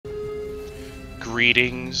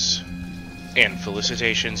Greetings and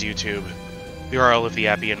felicitations, YouTube. The Earl of the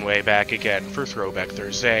Appian Way back again for Throwback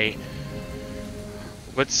Thursday.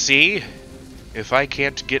 Let's see if I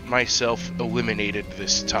can't get myself eliminated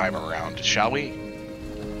this time around, shall we?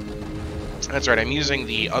 That's right, I'm using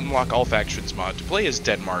the Unlock All Factions mod to play as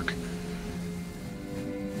Denmark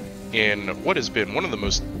in what has been one of the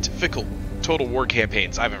most difficult Total War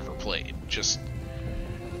campaigns I've ever played. Just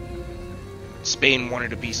Spain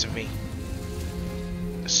wanted a piece of me.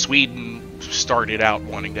 Sweden started out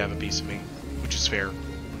wanting to have a piece of me, which is fair.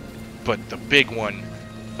 But the big one,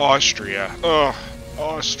 Austria. Ugh,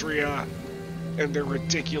 Austria. And their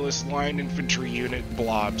ridiculous line infantry unit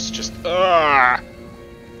blobs. Just, ugh.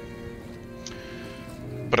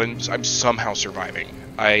 But I'm somehow surviving.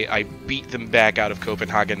 I beat them back out of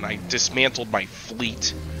Copenhagen. I dismantled my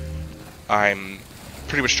fleet. I'm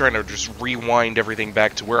pretty much trying to just rewind everything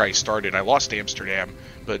back to where I started. I lost Amsterdam,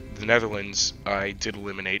 but the Netherlands I did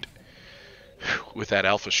eliminate with that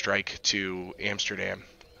Alpha strike to Amsterdam.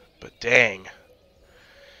 But dang,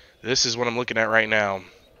 this is what I'm looking at right now.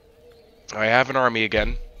 I have an army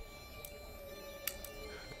again.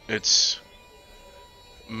 It's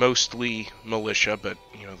mostly militia, but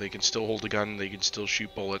you know, they can still hold a gun, they can still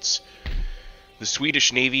shoot bullets. The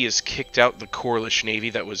Swedish Navy has kicked out the Corlish Navy.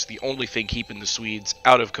 That was the only thing keeping the Swedes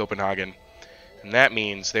out of Copenhagen. And that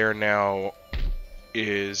means there now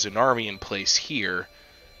is an army in place here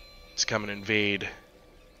to come and invade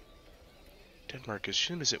Denmark as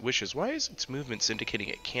soon as it wishes. Why is its movements indicating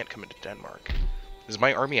it can't come into Denmark? Is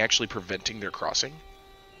my army actually preventing their crossing?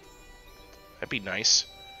 That'd be nice.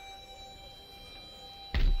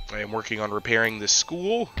 I am working on repairing this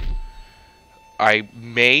school. I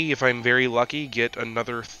may, if I'm very lucky, get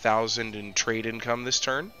another 1,000 in trade income this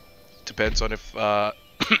turn. Depends on if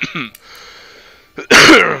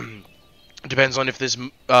depends on if this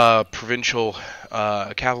provincial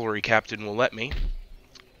cavalry captain will let me,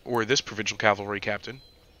 or this provincial cavalry captain.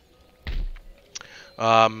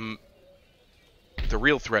 The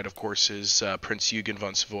real threat, of course, is Prince Eugen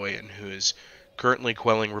von Savoyen, who is currently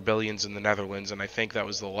quelling rebellions in the Netherlands, and I think that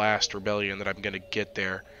was the last rebellion that I'm going to get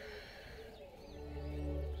there.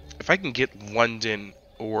 If I can get London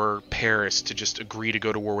or Paris to just agree to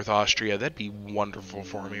go to war with Austria, that'd be wonderful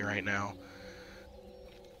for me right now.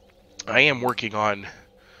 I am working on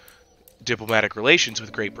diplomatic relations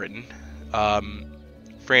with Great Britain.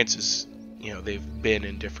 France is, you know, they've been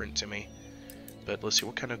indifferent to me. But let's see,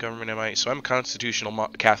 what kind of government am I? So I'm a constitutional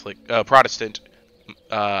Catholic, Protestant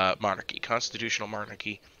monarchy. Constitutional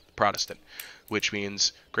monarchy, Protestant. Which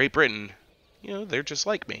means Great Britain, you know, they're just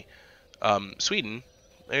like me. Sweden,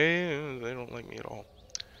 they don't like me at all.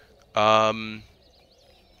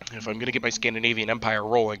 If I'm gonna get my Scandinavian Empire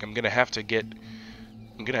rolling, I'm gonna have to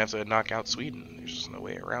knock out Sweden. There's just no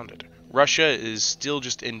way around it. Russia is still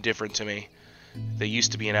just indifferent to me. They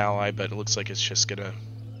used to be an ally, but it looks like it's just gonna,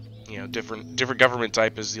 you know, different government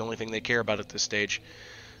type is the only thing they care about at this stage.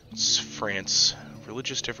 It's France.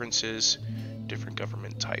 Religious differences, different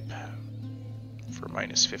government type. For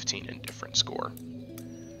minus 15 indifferent score.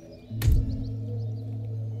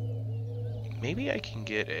 Maybe I can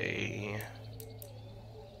get a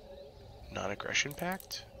non-aggression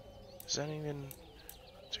pact? Is that even...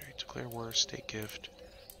 Sorry, declare war, state gift.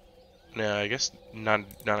 No, I guess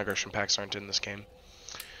non-aggression pacts aren't in this game.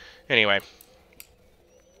 Anyway.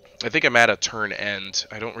 I think I'm at a turn end.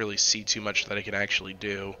 I don't really see too much that I can actually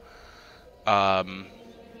do.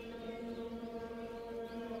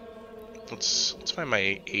 Let's find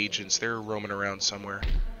my agents. They're roaming around somewhere.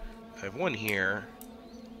 I have one here.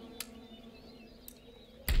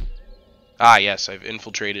 Ah, yes, I've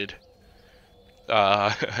infiltrated.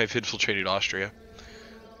 I've infiltrated Austria.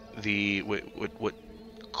 The what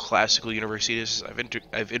classical university is?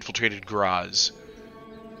 I've infiltrated Graz.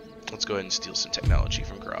 Let's go ahead and steal some technology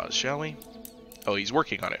from Graz, shall we? Oh, he's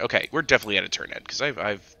working on it. Okay, we're definitely at a turn end because I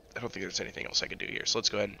don't think there's anything else I can do here. So let's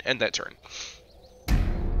go ahead and end that turn.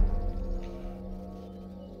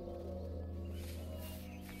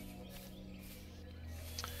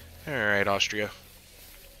 All right, Austria.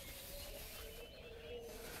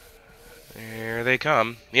 There they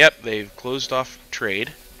come. Yep, they've closed off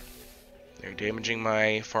trade. They're damaging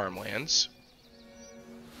my farmlands.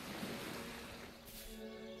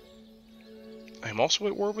 I'm also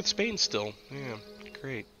at war with Spain still. Yeah,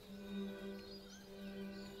 great.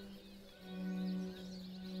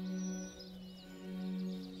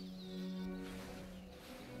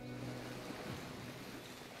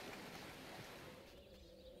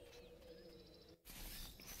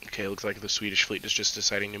 Okay, looks like the Swedish fleet is just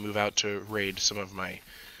deciding to move out to raid some of my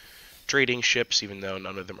trading ships, even though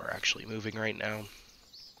none of them are actually moving right now.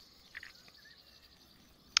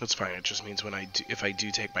 That's fine. It just means when if I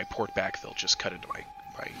do take my port back, they'll just cut into my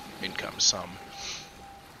income some.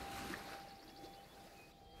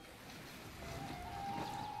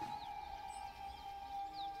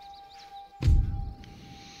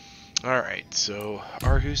 Alright, so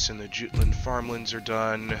Aarhus and the Jutland farmlands are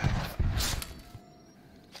done.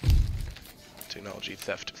 Technology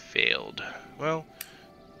theft failed. Well,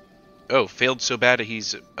 oh, failed so bad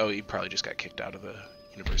he's... Oh, he probably just got kicked out of the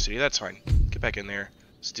university. That's fine. Get back in there.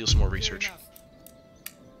 Steal some more research.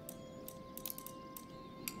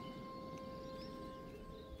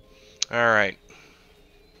 Alright.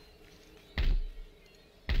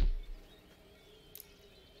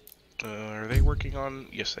 Are they working on...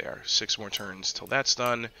 Yes, they are. 6 more turns till that's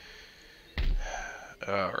done.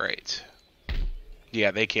 Alright.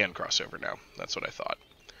 Yeah, they can cross over now. That's what I thought.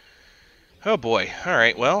 Oh boy.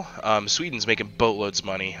 Alright, well, Sweden's making boatloads of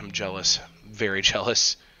money. I'm jealous. Very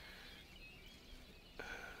jealous.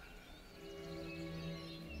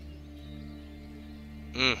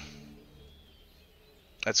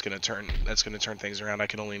 That's gonna turn things around. I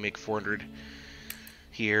can only make 400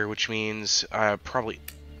 here, which means probably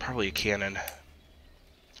a cannon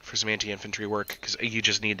for some anti-infantry work, because you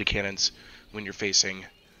just need the cannons when you're facing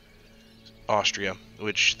Austria,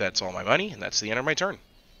 which that's all my money, and that's the end of my turn.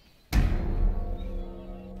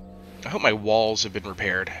 I hope my walls have been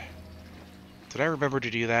repaired. Did I remember to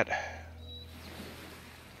do that?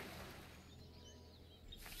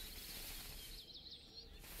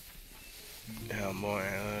 Oh boy,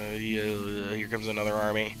 here comes another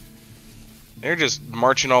army. They're just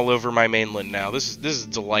marching all over my mainland now. This is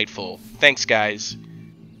delightful. Thanks, guys.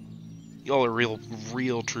 Y'all are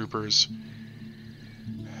real troopers.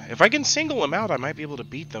 If I can single them out, I might be able to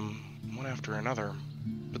beat them one after another.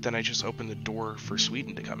 But then I just opened the door for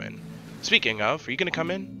Sweden to come in. Speaking of, are you going to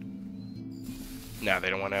come in? Nah, they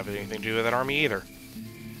don't want to have anything to do with that army either.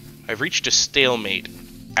 I've reached a stalemate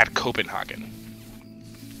at Copenhagen.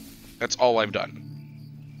 That's all I've done.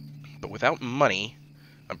 But without money,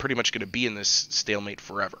 I'm pretty much going to be in this stalemate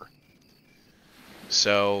forever.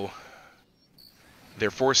 So they're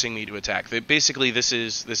forcing me to attack. Basically, this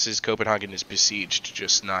is Copenhagen is besieged,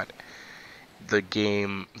 just not the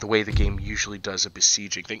way the game usually does a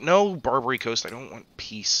besieging thing. No, Barbary Coast, I don't want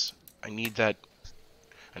peace. I need that.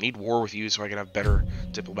 I need war with you so I can have better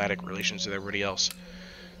diplomatic relations with everybody else.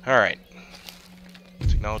 Alright.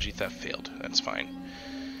 Technology theft failed. That's fine.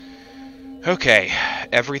 Okay,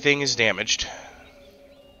 everything is damaged.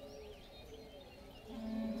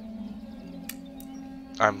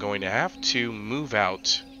 I'm going to have to move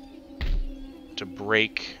out to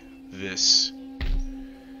break this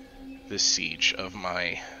siege of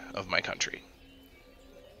my country.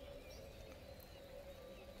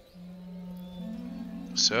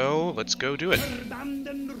 So, let's go do it.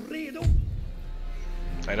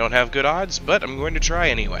 I don't have good odds, but I'm going to try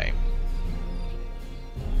anyway.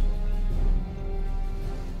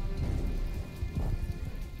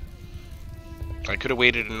 I could have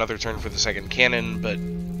waited another turn for the second cannon, but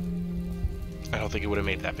I don't think it would have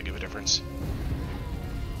made that big of a difference.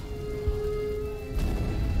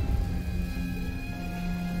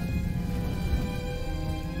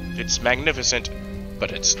 It's magnificent,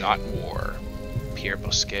 but it's not war. Pierre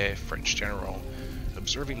Bosquet, French general,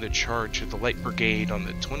 observing the charge of the Light Brigade on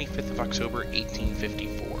the 25th of October,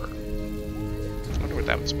 1854. I wonder what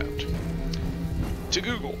that was about. To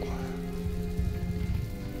Google.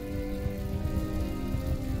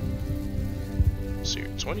 So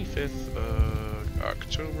 25th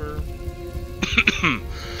October.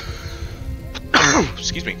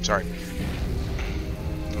 Excuse me, sorry.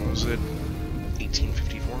 What was it?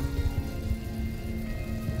 1854?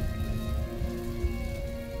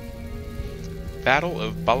 Battle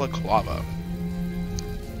of Balaclava.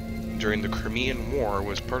 During the Crimean War,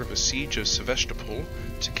 was part of a siege of Sevastopol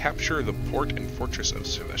to capture the port and fortress of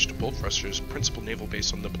Sevastopol, Russia's principal naval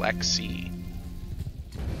base on the Black Sea.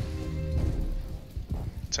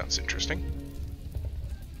 Sounds interesting.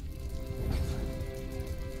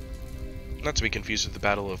 Not to be confused with the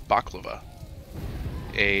Battle of Baklava,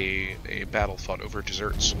 a battle fought over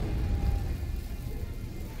desserts.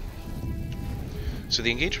 So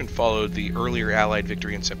the engagement followed the earlier Allied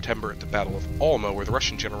victory in September at the Battle of Alma, where the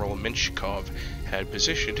Russian general Menshikov had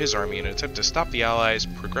positioned his army in an attempt to stop the Allies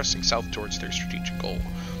progressing south towards their strategic goal.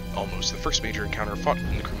 Alma was the first major encounter fought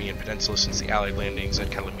in the Crimean Peninsula since the Allied landings at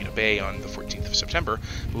Kalamata Bay on the 14th of September,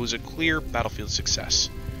 but was a clear battlefield success.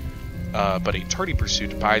 But a tardy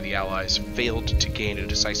pursuit by the Allies failed to gain a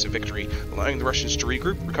decisive victory, allowing the Russians to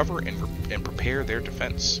regroup, recover, and prepare their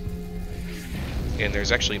defense. And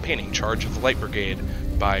there's actually a painting, Charge of the Light Brigade,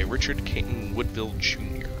 by Richard Caton Woodville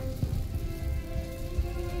Jr.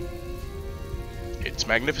 It's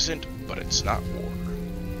magnificent, but it's not war.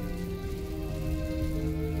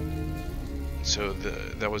 So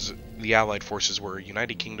the Allied forces were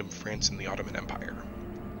United Kingdom, France, and the Ottoman Empire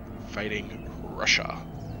fighting Russia.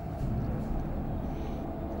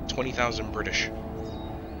 20,000 British.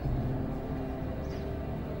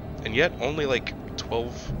 And yet only like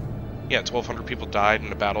 1,200 people died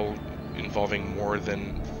in a battle involving more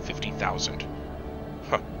than 50,000.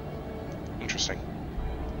 Huh. Interesting.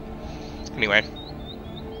 Anyway.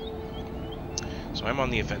 So I'm on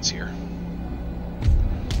the offense here.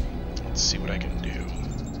 Let's see what I can do.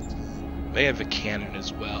 They have a cannon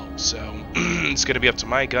as well, so it's going to be up to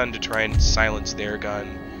my gun to try and silence their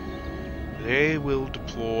gun. They will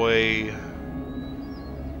deploy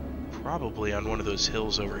probably on one of those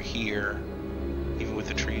hills over here, even with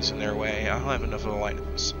the trees in their way. I'll have enough of a line of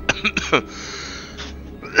this.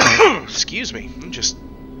 Excuse me. I'm just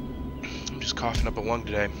coughing up a lung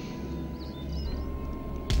today.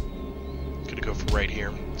 Gonna go for right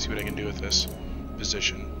here. See what I can do with this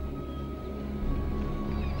position.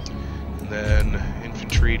 And then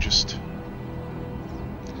infantry just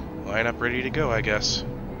line up ready to go, I guess.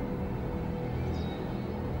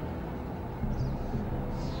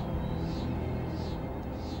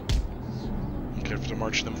 Good to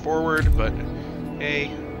march them forward, but hey,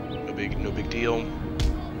 no big deal.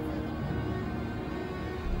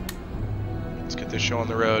 Let's get this show on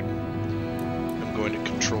the road. I'm going to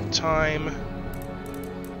control time.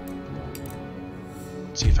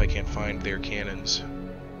 See if I can't find their cannons.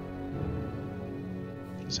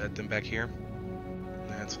 Is that them back here?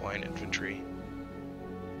 That's line infantry.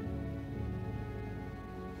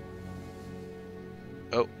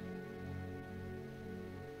 Oh.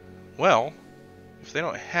 Well, if they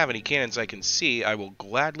don't have any cannons I can see, I will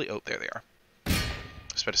gladly... Oh, there they are. I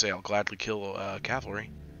was about to say I'll gladly kill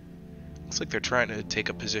cavalry. Looks like they're trying to take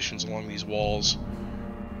up positions along these walls,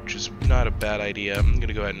 which is not a bad idea. I'm going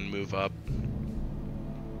to go ahead and move up.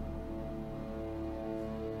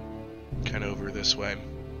 Kind of over this way.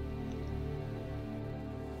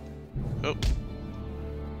 Oh.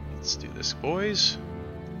 Let's do this, boys.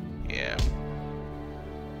 Yeah.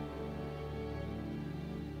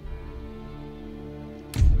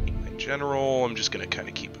 In general, I'm just going to kind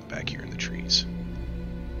of keep them back here in the trees.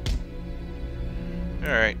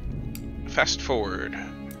 Alright. Fast forward.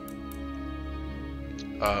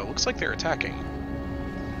 Looks like they're attacking.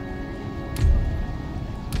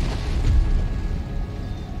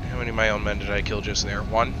 How many of my own men did I kill just there?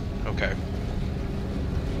 One? Okay.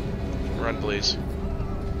 Run, please.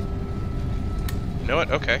 You know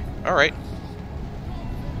what? Okay. Alright.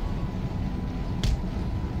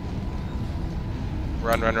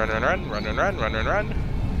 Run, run, run, run, run, run, run, run, run, run, run.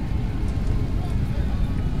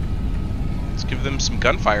 Let's give them some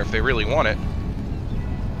gunfire if they really want it.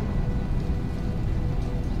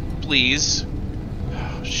 Please.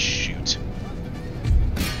 Oh, shoot.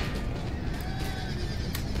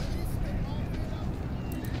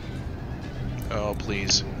 Oh,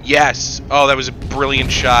 please. Yes! Oh, that was a brilliant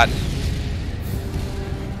shot.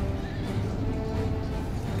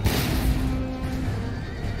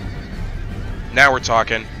 Now we're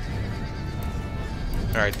talking.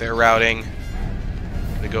 Alright, they're routing.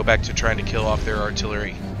 Gonna go back to trying to kill off their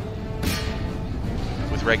artillery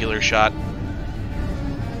with regular shot.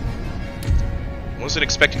 Wasn't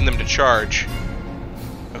expecting them to charge.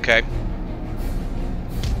 Okay.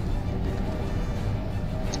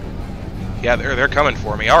 Yeah, they're coming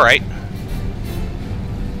for me. All right.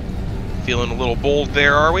 Feeling a little bold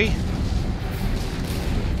there, are we?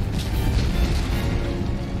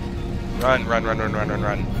 Run, run, run, run, run, run,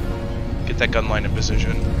 run. Get that gun line in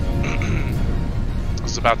position.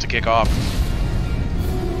 It's about to kick off.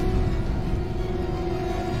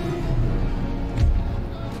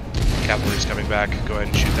 Cavalry's coming back. Go ahead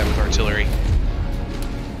and shoot that with artillery.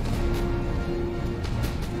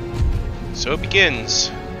 So it begins.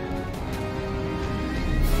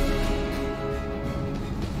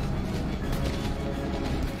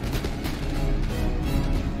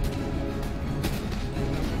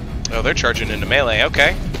 Oh, they're charging into melee.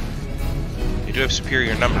 Okay. They do have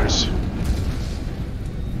superior numbers.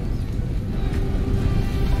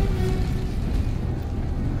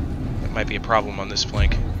 That might be a problem on this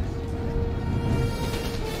flank.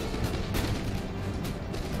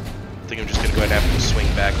 I think I'm just going to go ahead and have them swing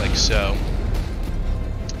back like so.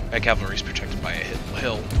 That cavalry's protected by a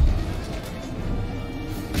hill.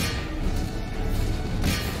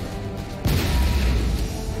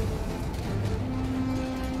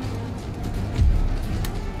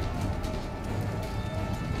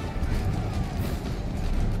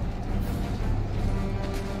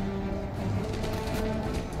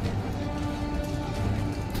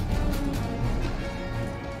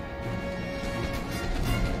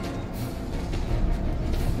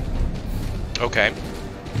 Okay.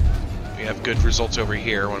 We have good results over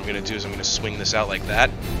here. What I'm going to do is I'm going to swing this out like that.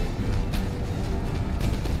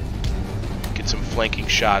 Get some flanking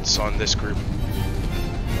shots on this group.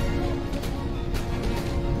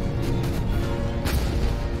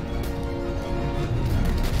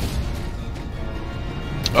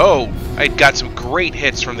 Oh, I got some great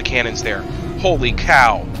hits from the cannons there. Holy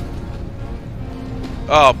cow.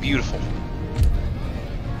 Oh, beautiful.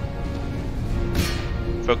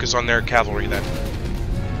 Focus on their cavalry then.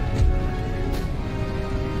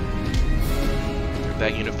 Have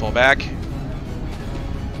that unit fall back.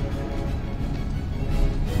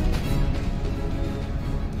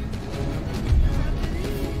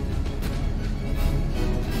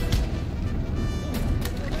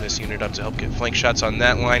 This unit up to help get flank shots on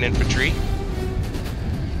that line infantry.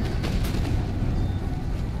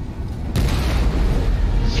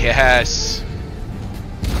 Yes.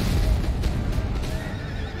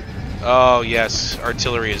 Oh yes,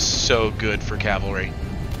 artillery is so good for cavalry.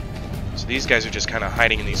 So these guys are just kind of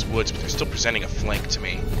hiding in these woods, but they're still presenting a flank to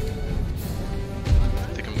me.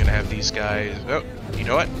 I think I'm gonna have these guys. Oh, you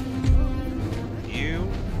know what? You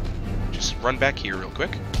just run back here real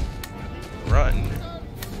quick. Run.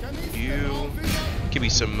 You give me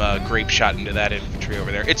some grape shot into that infantry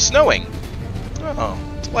over there. It's snowing. Oh,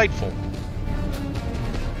 delightful.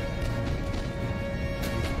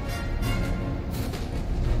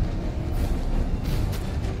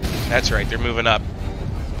 That's right, they're moving up.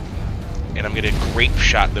 And I'm gonna grape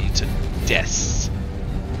shot them to death.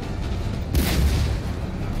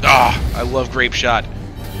 Ah, I love grape shot.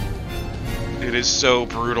 It is so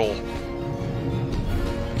brutal.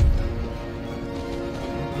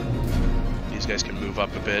 These guys can move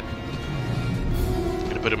up a bit. I'm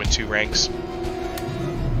gonna put them in 2 ranks.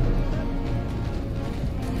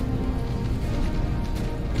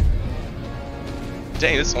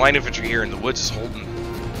 Dang, this line infantry here in the woods is holding.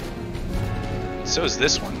 So is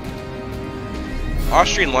this one.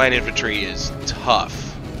 Austrian line infantry is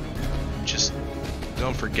tough. Just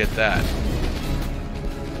don't forget that.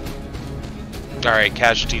 Alright,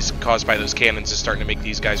 casualties caused by those cannons is starting to make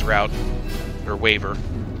these guys rout. Or waver.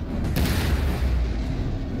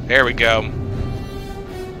 There we go.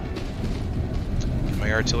 Can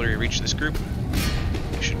my artillery reach this group?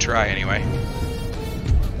 I should try anyway.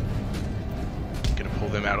 Gonna pull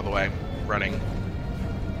them out of the way. Running.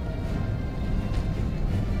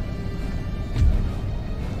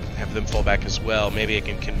 Have them fall back as well. Maybe I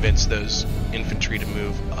can convince those infantry to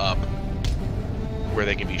move up where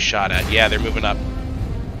they can be shot at. Yeah, they're moving up.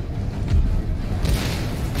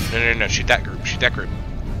 No. Shoot that group. Shoot that group.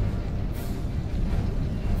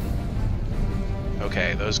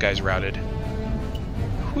 Okay, those guys routed.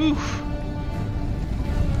 Whew.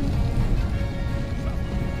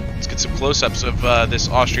 Let's get some close-ups of this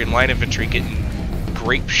Austrian line infantry getting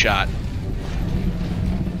grape shot.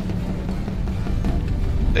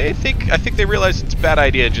 I think they realize it's a bad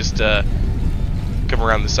idea just to come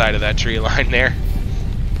around the side of that tree line there.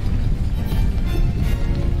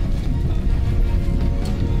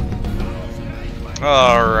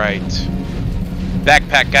 Alright.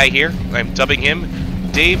 Backpack guy here. I'm dubbing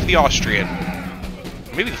him Dave the Austrian.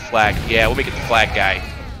 Maybe the flag. Yeah, we'll make it the flag guy.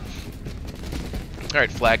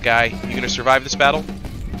 Alright, flag guy. You gonna survive this battle?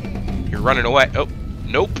 You're running away. Oh,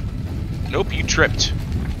 nope. Nope, you tripped.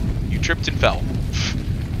 You tripped and fell.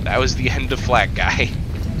 That was the end of Flag Guy.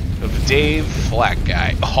 Of Dave Flag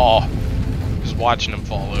Guy. Oh, just watching him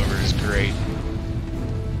fall over is great.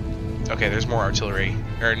 Okay, there's more artillery.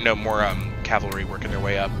 Or no, more cavalry working their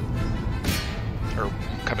way up. Or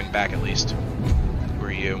coming back at least. Who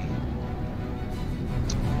are you?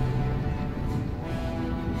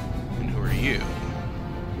 And who are you?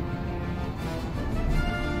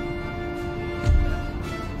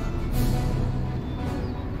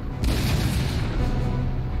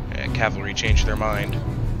 Cavalry changed their mind.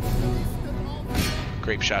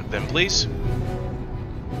 Grape shot them, please.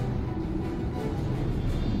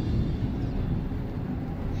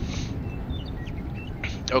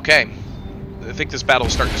 Okay. I think this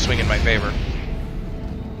battle's starting to swing in my favor.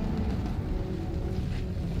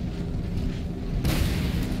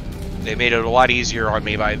 They made it a lot easier on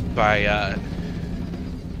me by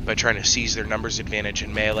trying to seize their numbers advantage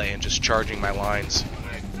in melee and just charging my lines.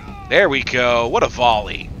 There we go. What a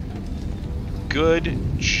volley. Good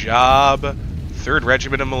job, 3rd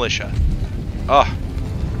Regiment of Militia. Oh.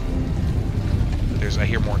 I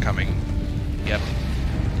hear more coming. Yep.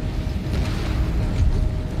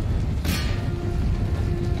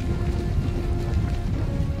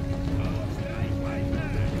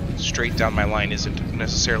 Straight down my line isn't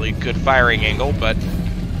necessarily a good firing angle, but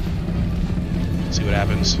let's see what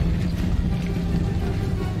happens.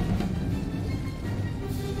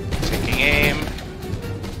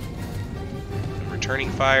 returning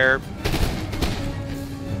fire.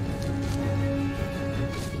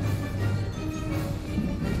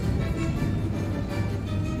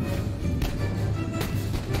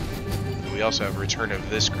 We also have return of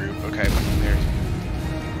this group. Okay, there.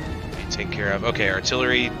 Taken care of. Okay,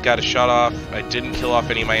 artillery got a shot off. I didn't kill off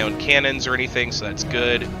any of my own cannons or anything, so that's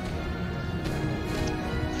good.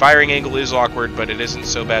 Firing angle is awkward, but it isn't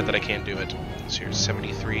so bad that I can't do it. So here's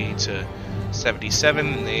 73 to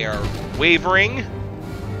 77. They are wavering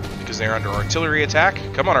because they're under artillery attack.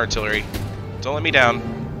 Come on, artillery. Don't let me down.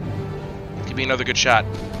 Give me another good shot.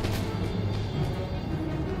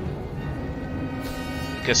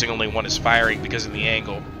 I'm guessing only one is firing because of the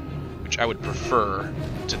angle, which I would prefer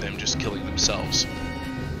to them just killing themselves.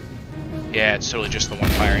 Yeah, it's totally just the one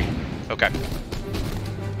firing. Okay.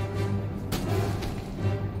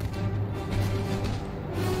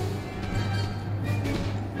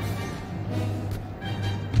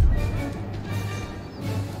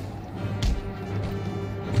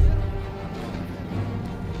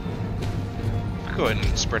 Go ahead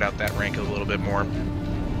and spread out that rank a little bit more.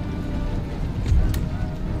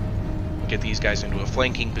 Get these guys into a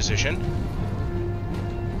flanking position.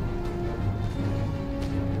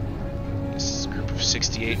 This is a group of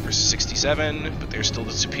 68 versus 67, but they're still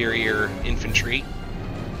the superior infantry.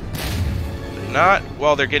 But not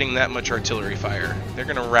while they're getting that much artillery fire. They're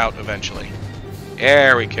going to rout eventually.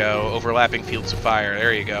 There we go. Overlapping fields of fire.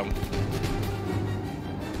 There you go.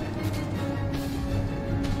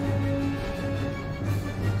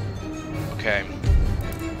 Okay,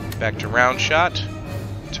 back to round shot.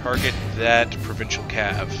 Target that provincial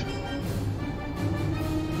cav.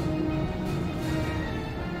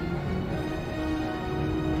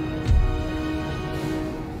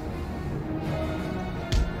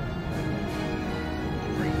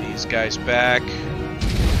 Bring these guys back.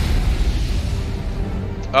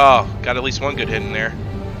 Oh, got at least one good hit in there.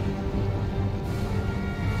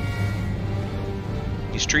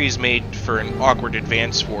 These trees made for an awkward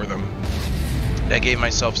advance for them. I gave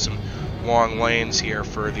myself some long lanes here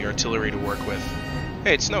for the artillery to work with.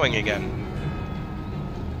 Hey, it's snowing again.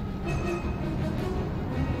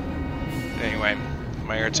 Anyway,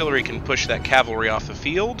 my artillery can push that cavalry off the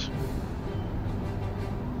field.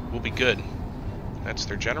 We'll be good. That's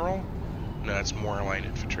their general? No, that's more line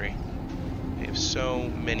infantry. They have so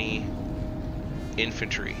many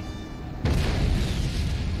infantry.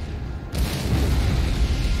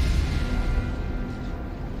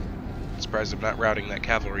 Surprised I'm not routing that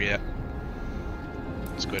cavalry yet.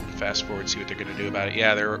 Let's go ahead and fast forward, see what they're going to do about it.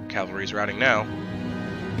 Yeah, their cavalry's routing now.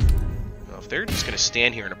 Well, if they're just going to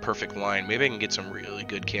stand here in a perfect line, maybe I can get some really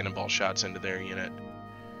good cannonball shots into their unit.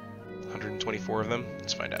 124 of them?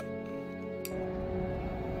 Let's find out.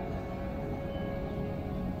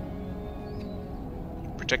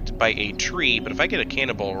 Protected by a tree, but if I get a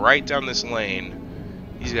cannonball right down this lane,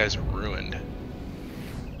 these guys are ruined.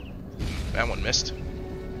 That one missed.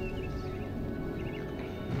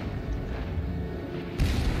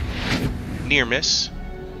 Near miss.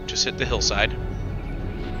 Just hit the hillside. Ooh.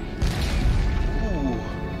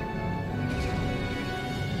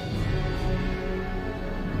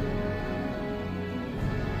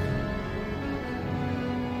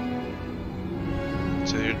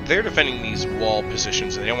 So they're defending these wall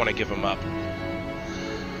positions and they don't want to give them up.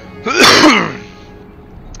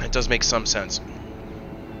 It does make some sense.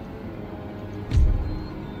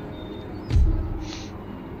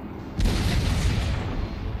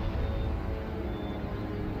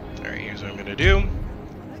 Here's what I'm going to do.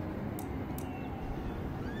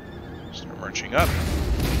 Start marching up.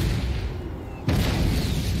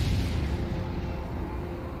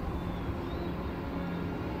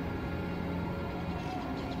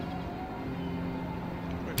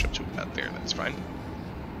 March up to about there, that's fine.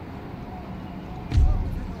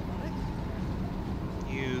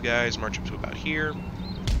 You guys march up to about here.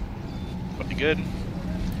 That'll be good.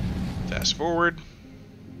 Fast forward.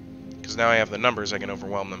 Because now I have the numbers, I can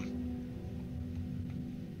overwhelm them.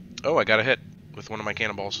 Oh, I got a hit with one of my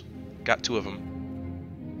cannonballs. Got two of them.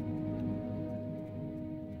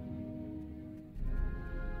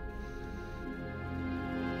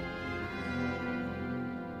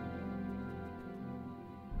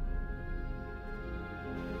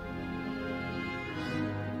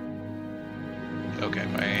 Okay,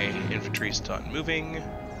 my infantry's done moving.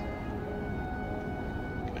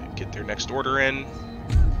 Gonna get their next order in.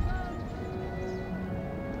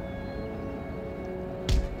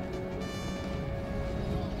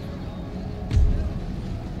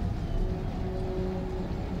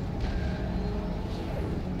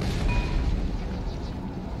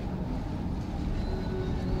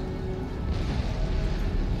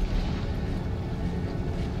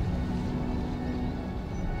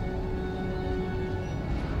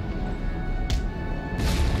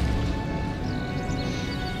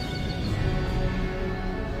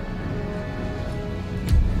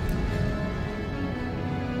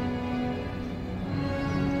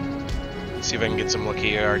 See if I can get some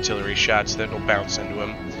lucky artillery shots that will bounce into him.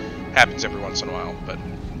 Happens every once in a while, but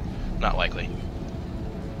not likely.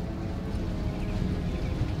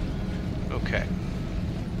 Okay.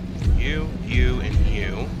 You, and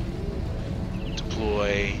you.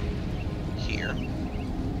 Deploy here.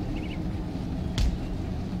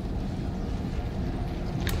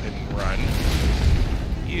 Go ahead and run.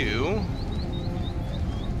 You.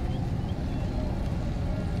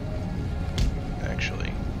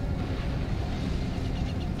 Actually.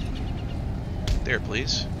 There,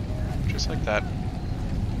 please. Just like that.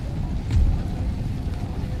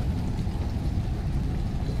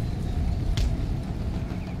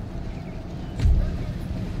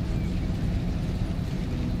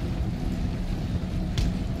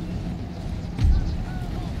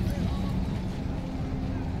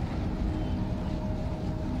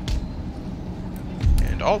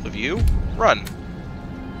 And all of you, run.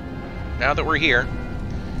 Now that we're here,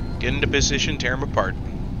 get into position, tear them apart.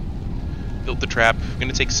 Build the trap. I'm going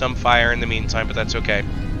to take some fire in the meantime, but that's okay.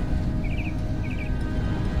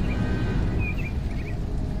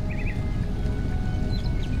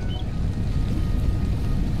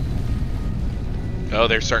 Oh,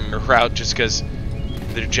 they're starting to rout just because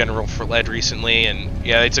their general fled recently, and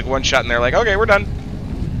yeah, they took one shot and they're like, okay, we're done.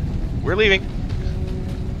 We're leaving.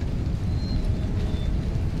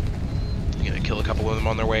 I'm going to kill a couple of them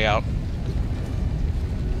on their way out.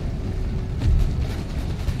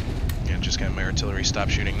 Just got my artillery stop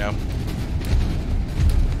shooting now.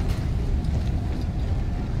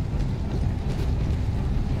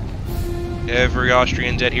 Every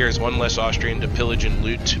Austrian dead here is one less Austrian to pillage and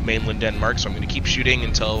loot mainland Denmark, so I'm going to keep shooting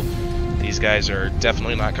until these guys are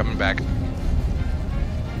definitely not coming back.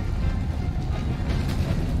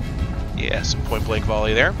 Yeah, some point-blank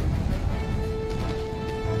volley there.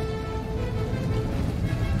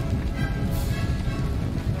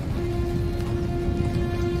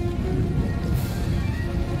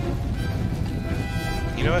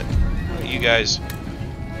 You know what? You guys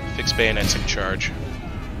fix bayonets in charge.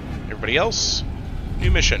 Everybody else,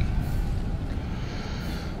 new mission.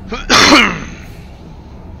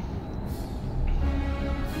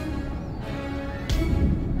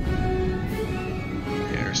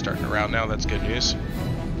 They're starting around now, that's good news.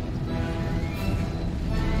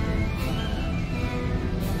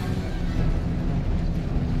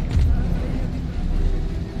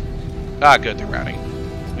 Ah, good, they're routing.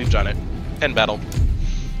 We've done it. End battle.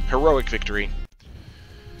 Heroic victory.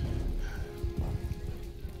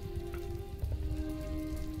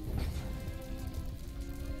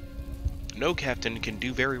 No captain can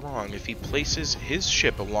do very wrong if he places his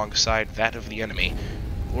ship alongside that of the enemy.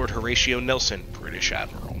 Lord Horatio Nelson, British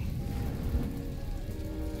Admiral.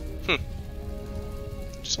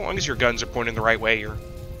 As long as your guns are pointing the right way,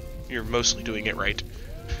 you're mostly doing it right.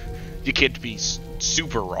 You can't be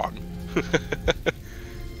super wrong.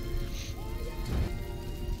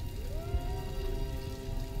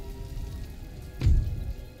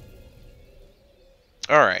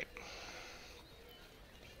 Alright.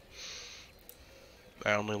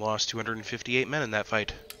 I only lost 258 men in that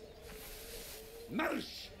fight.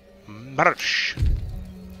 March! March!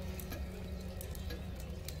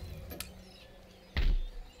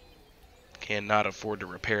 Cannot afford to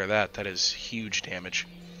repair that. That is huge damage.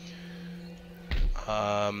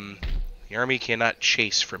 The army cannot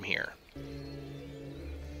chase from here.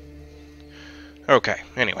 Okay,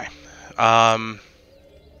 anyway. Had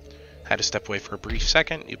to step away for a brief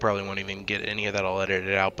second. You probably won't even get any of that. I'll edit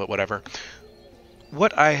it out, but whatever.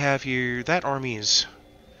 What I have here, that army is...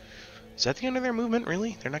 Is that the end of their movement,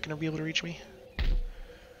 really? They're not going to be able to reach me?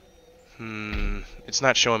 It's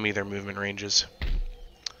not showing me their movement ranges.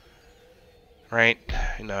 Right?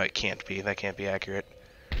 No, it can't be. That can't be accurate.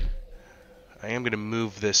 I am going to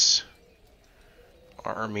move this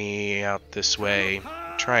army out this way.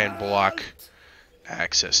 Try and block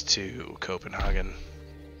access to Copenhagen.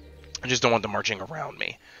 I just don't want them marching around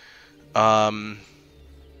me.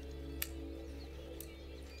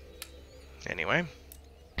 Anyway.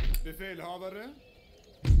 Befälhavaren.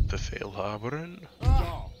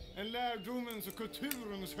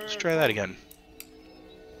 Let's try that again.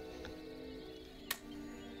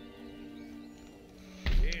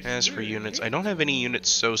 As for units, I don't have any units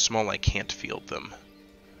so small I can't field them.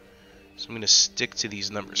 So I'm going to stick to these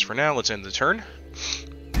numbers. For now, let's end the turn.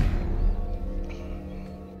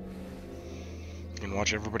 And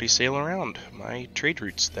watch everybody sail around my trade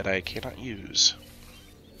routes that I cannot use.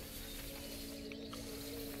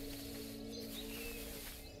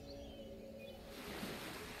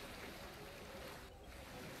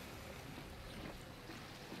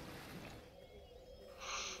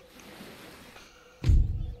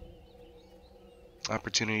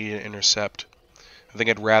 Opportunity to intercept. I think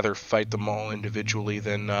I'd rather fight them all individually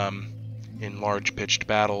than in large pitched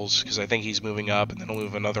battles, because I think he's moving up, and then he'll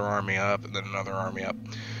move another army up, and then another army up.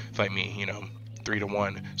 Fight me, you know, 3 to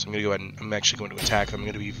 1. So I'm going to go ahead and I'm actually going to attack them. I'm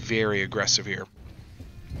going to be very aggressive here.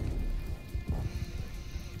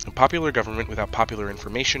 A popular government without popular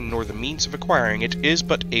information nor the means of acquiring it is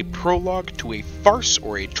but a prologue to a farce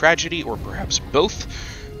or a tragedy, or perhaps both.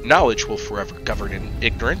 Knowledge will forever govern in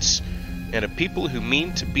ignorance, and a people who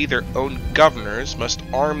mean to be their own governors must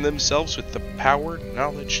arm themselves with the power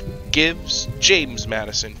knowledge gives. James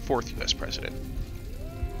Madison, 4th U.S. President.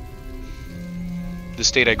 The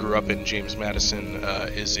state I grew up in, James Madison,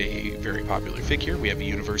 is a very popular figure. We have a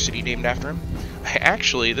university named after him.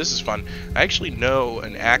 This is fun. I actually know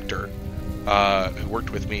an actor who worked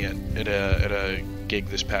with me at a gig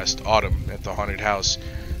this past autumn at the haunted house,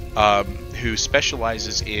 who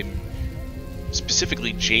specializes in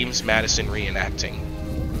specifically James Madison reenacting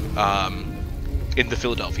in the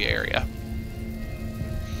Philadelphia area.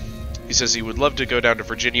 He says he would love to go down to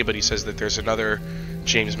Virginia, but he says that there's another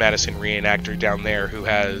James Madison reenactor down there who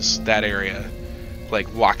has that area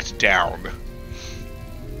like locked down,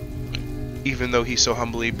 even though he so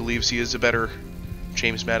humbly believes he is a better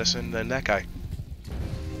James Madison than that guy.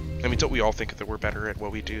 I mean, don't we all think that we're better at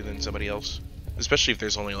what we do than somebody else? Especially if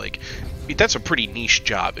there's only like, I mean, that's a pretty niche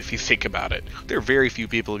job if you think about it. There are very few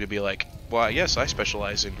people who could be like, well, yes, I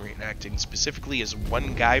specialize in reenacting specifically as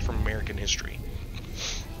one guy from American history.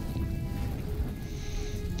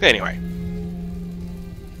 Anyway,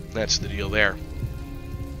 that's the deal there.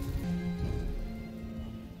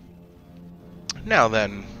 Now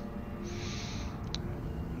then,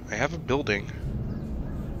 I have a building.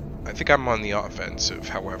 I think I'm on the offensive,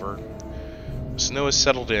 however. Snow has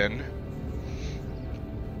settled in.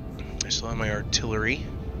 I still have my artillery.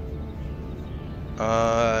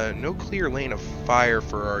 No clear lane of fire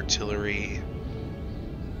for artillery.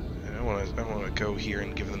 I want to go here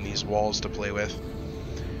and give them these walls to play with.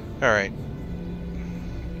 Alright.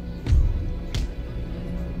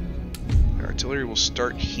 Artillery will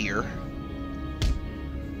start here.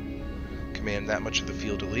 Command that much of the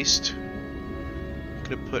field at least. I'm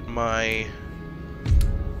going to put my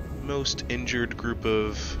most injured group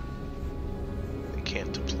of... I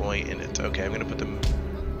can't deploy in it. Okay, I'm going to put them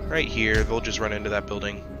right here. They'll just run into that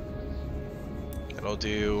building. And I'll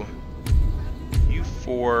do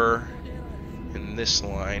U4 in this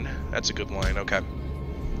line. That's a good line, okay.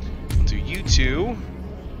 I'll do U2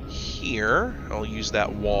 here. I'll use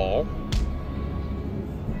that wall.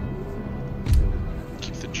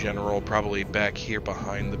 Keep the general probably back here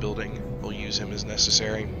behind the building. We'll use him as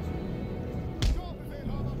necessary.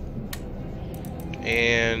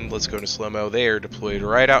 And let's go to slow-mo. They are deployed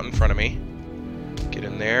right out in front of me. Get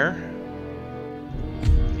in there.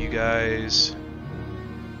 You guys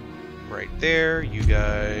right there. You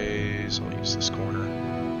guys... I'll use this corner.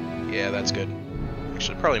 Yeah, that's good.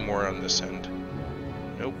 Actually, probably more on this end.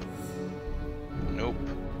 Nope. Nope.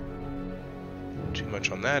 Too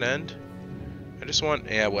much on that end. I just want...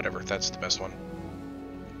 Yeah, whatever. That's the best one.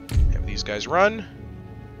 Have these guys run.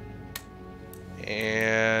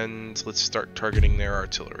 And let's start targeting their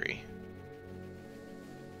artillery.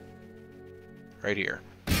 Right here.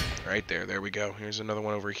 Right there. There we go. Here's another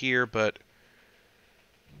one over here, but...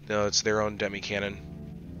 No, it's their own demi-cannon.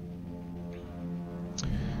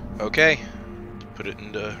 Okay. Put it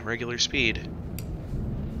into regular speed.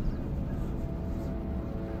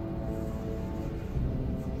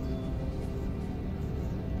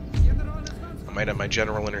 I might have my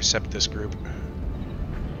general intercept this group.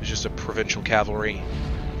 It's just a provincial cavalry.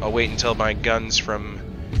 I'll wait until my guns from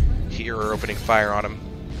here are opening fire on them.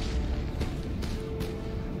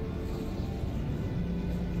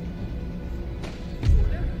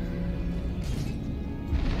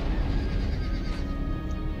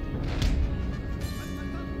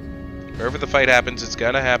 Wherever the fight happens, it's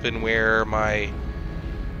gonna happen where my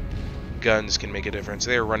guns can make a difference.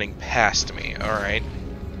 They're running past me. Alright.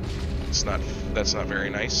 That's not very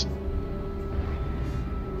nice.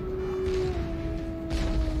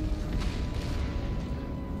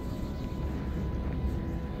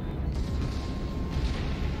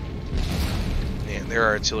 Man, their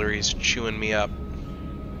artillery is chewing me up.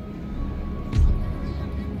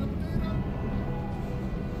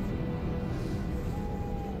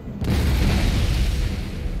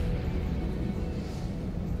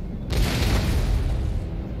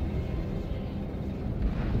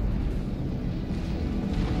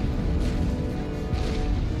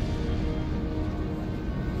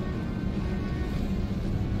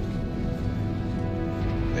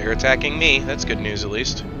 They're attacking me. That's good news, at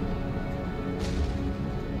least.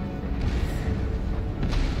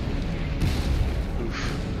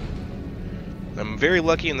 very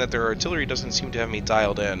lucky in that their artillery doesn't seem to have me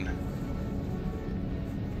dialed in.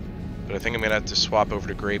 But I think I'm going to have to swap over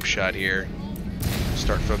to grape shot here.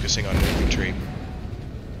 Start focusing on infantry.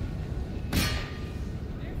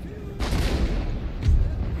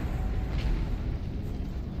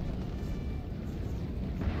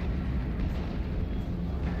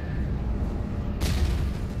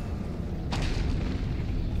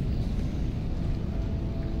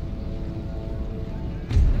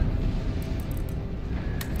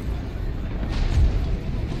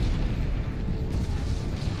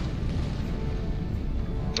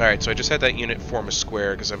 Alright, so I just had that unit form a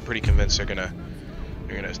square because I'm pretty convinced they're gonna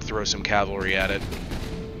throw some cavalry at it.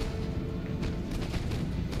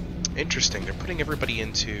 Interesting, they're putting everybody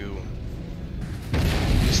into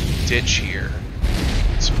this ditch here.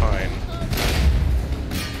 It's fine.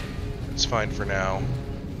 It's fine for now.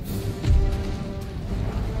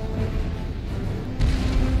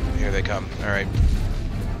 Here they come. Alright.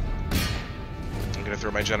 I'm gonna throw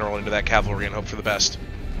my general into that cavalry and hope for the best.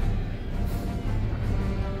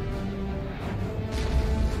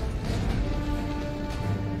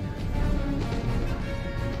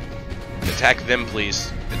 Attack them,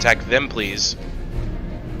 please. Attack them, please.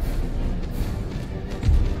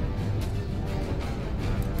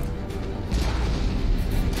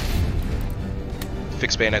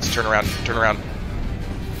 Fix bayonets. Turn around. Turn around.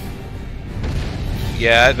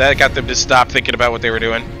 Yeah, that got them to stop thinking about what they were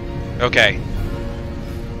doing. Okay.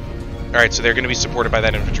 Alright, so they're going to be supported by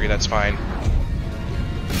that infantry. That's fine.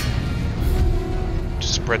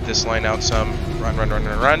 Just spread this line out some. Run, run, run,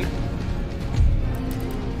 run, run.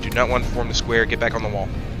 Do not want to form the square. Get back on the wall.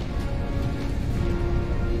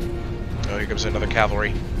 Oh, here comes another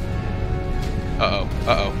cavalry. Uh-oh.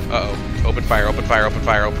 Uh-oh. Uh-oh. Open fire. Open fire. Open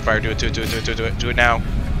fire. Open fire. Do it. Do it. Do it. Do it. Do it. Do it. Do it now.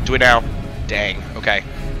 Do it now. Dang. Okay.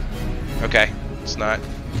 Okay. It's not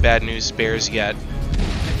bad news bears yet.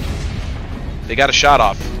 They got a shot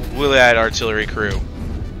off. Look at that artillery crew.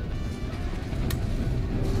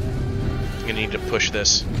 I'm gonna need to push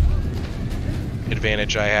this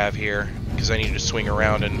advantage I have here, because I need to swing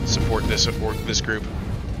around and support this group.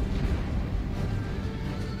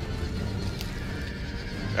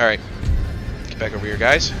 Alright. Get back over here,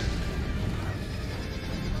 guys.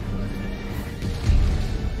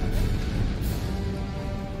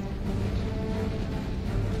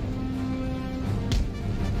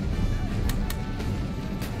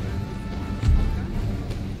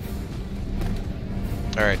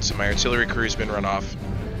 Alright, so my artillery crew's been run off.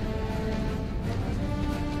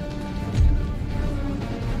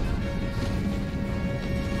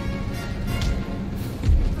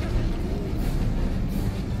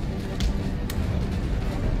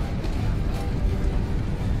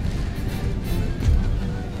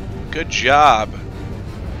 Good job.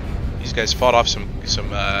 These guys fought off some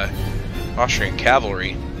Austrian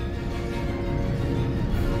cavalry.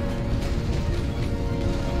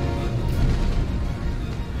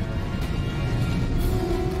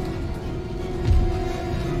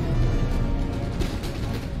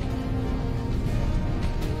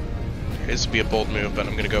 This would be a bold move, but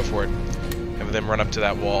I'm going to go for it. Have them run up to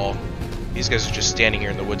that wall. These guys are just standing here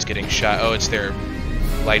in the woods getting shot. Oh, it's their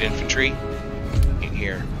light infantry in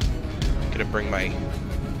here. I'm going to bring my...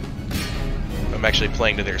 I'm actually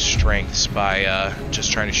playing to their strengths by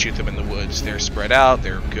just trying to shoot them in the woods. They're spread out.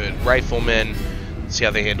 They're good riflemen. Let's see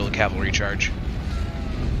how they handle a cavalry charge.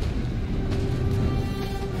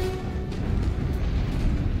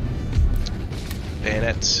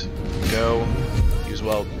 Bayonets. Go. Use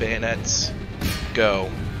well. Bayonets. Go.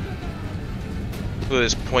 Look at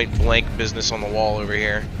this point blank business on the wall over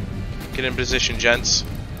here. Get in position, gents.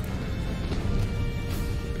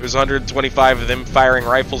 There's 125 of them firing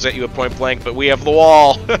rifles at you at point blank, but we have the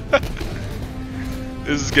wall.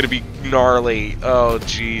 This is gonna be gnarly. Oh,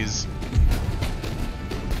 jeez.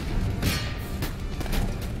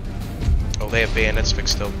 Oh, they have bayonets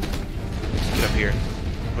fixed still. Get up here.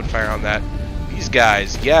 Put fire on that. These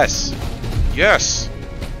guys. Yes. Yes.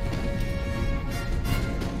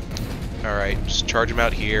 Alright, just charge them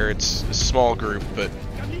out here. It's a small group, but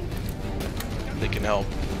they can help.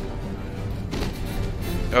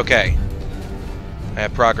 Okay. I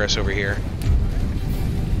have progress over here.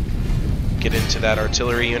 Get into that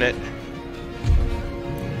artillery unit.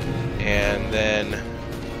 And then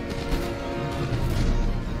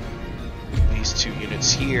these two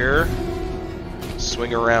units here.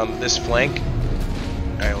 Swing around this flank.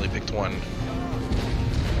 I only picked one.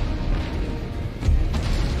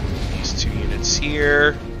 These two units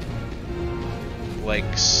here.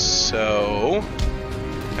 Like so.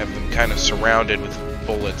 Have them kind of surrounded with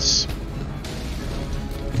bullets.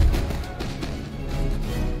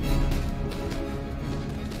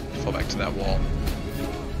 to that wall.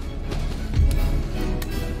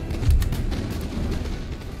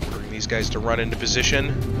 Bring these guys to run into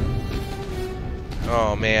position.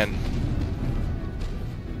 Oh, man.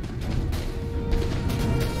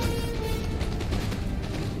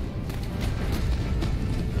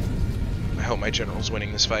 I hope my general's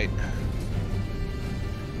winning this fight.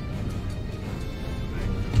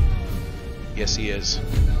 Yes, he is.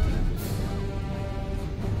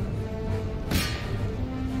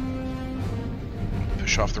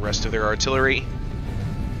 Push off the rest of their artillery.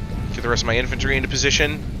 Get the rest of my infantry into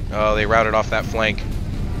position. Oh, they routed off that flank.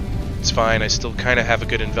 It's fine. I still kind of have a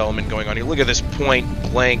good envelopment going on here. Look at this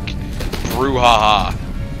point-blank brouhaha.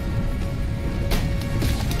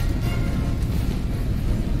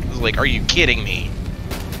 This is like, are you kidding me?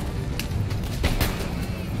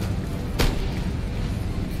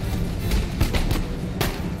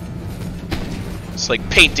 It's like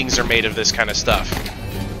paintings are made of this kind of stuff.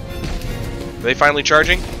 Are they finally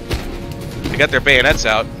charging? They got their bayonets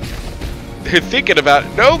out. They're thinking about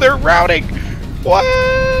it. No, they're routing! What?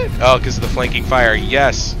 Oh, because of the flanking fire.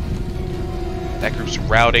 Yes. That group's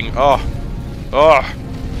routing. Oh. Oh.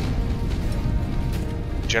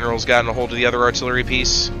 General's gotten a hold of the other artillery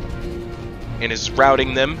piece and is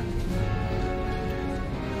routing them.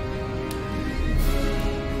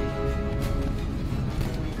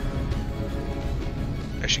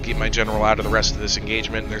 I should keep my general out of the rest of this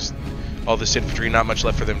engagement. There's all this infantry, not much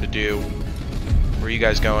left for them to do. Where are you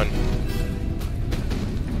guys going?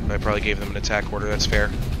 I probably gave them an attack order, that's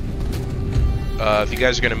fair. If you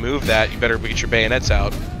guys are going to move that, you better get your bayonets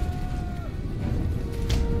out.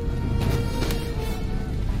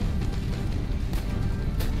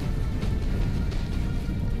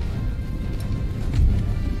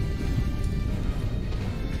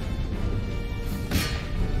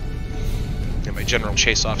 And my general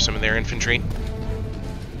chase off some of their infantry.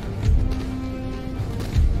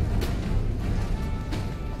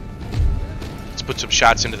 Put some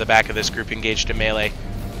shots into the back of this group engaged in melee.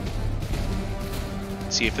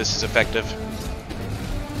 See if this is effective.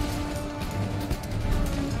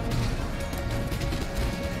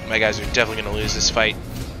 My guys are definitely going to lose this fight.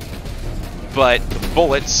 But the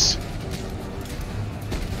bullets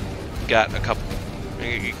got a couple.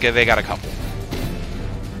 They got a couple.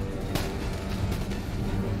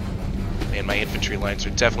 And my infantry lines are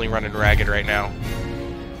definitely running ragged right now.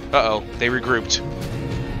 Uh-oh, they regrouped.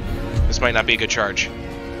 This might not be a good charge.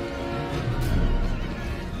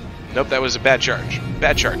 Nope, that was a bad charge.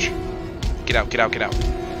 Bad charge. Get out, get out, get out.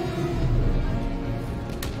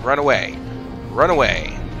 Run away. Run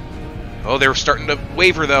away. Oh, they were starting to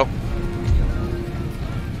waver, though.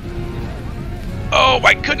 Oh,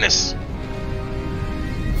 my goodness!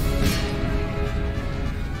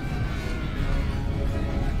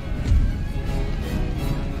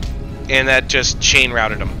 And that just chain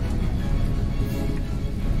routed them.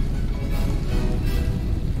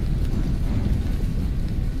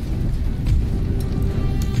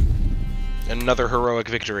 Another heroic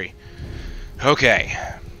victory. Okay.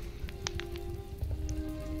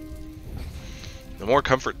 The more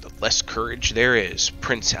comfort, the less courage there is.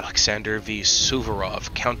 Prince Alexander V.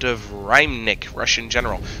 Suvorov, Count of Rymnik, Russian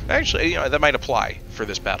general. Actually, you know, that might apply for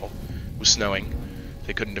this battle. It was snowing.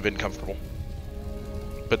 They couldn't have been comfortable.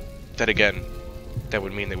 But then again, that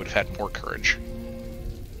would mean they would have had more courage.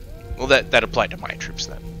 Well, that applied to my troops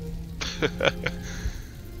then.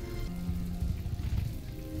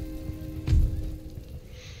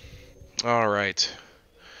 Alright.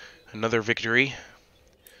 Another victory.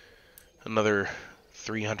 Another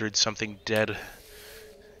 300-something dead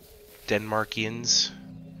Denmarkians.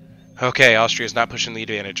 Okay, Austria's not pushing the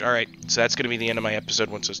advantage. Alright, so that's going to be the end of my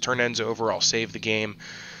episode. Once this turn ends over, I'll save the game.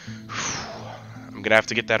 I'm going to have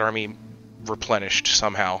to get that army replenished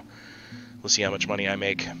somehow. We'll see how much money I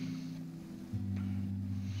make.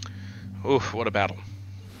 Oof, what a battle.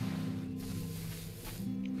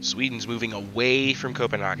 Sweden's moving away from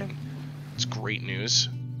Copenhagen. It's great news.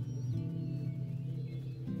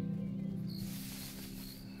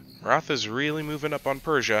 Maratha's really moving up on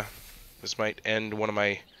Persia. This might end one of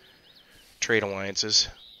my trade alliances.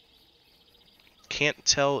 Can't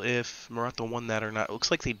tell if Maratha won that or not. It looks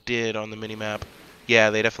like they did on the minimap. Yeah,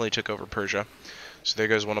 they definitely took over Persia. So there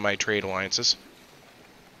goes one of my trade alliances.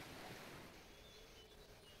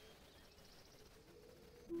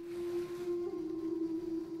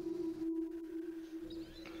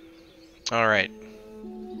 Alright.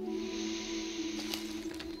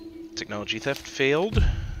 Technology theft failed.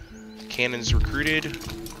 Cannons recruited.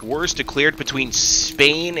 Wars declared between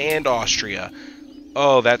Spain and Austria.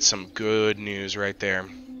 Oh, that's some good news right there.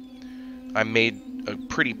 I made a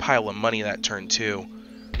pretty pile of money that turn too.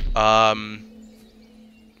 Oh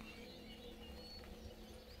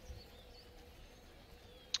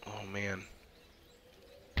man,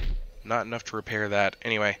 not enough to repair that.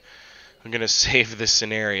 Anyway, I'm gonna save this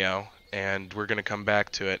scenario, and we're gonna come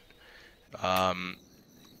back to it.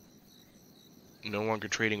 No longer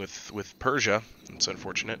trading with Persia. That's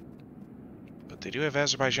unfortunate. But they do have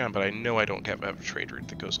Azerbaijan, but I know I don't have a trade route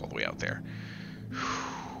that goes all the way out there.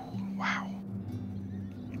 Wow.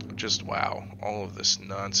 Just wow. All of this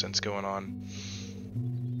nonsense going on.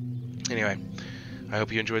 Anyway, I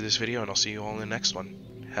hope you enjoyed this video, and I'll see you all in the next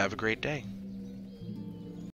one. Have a great day.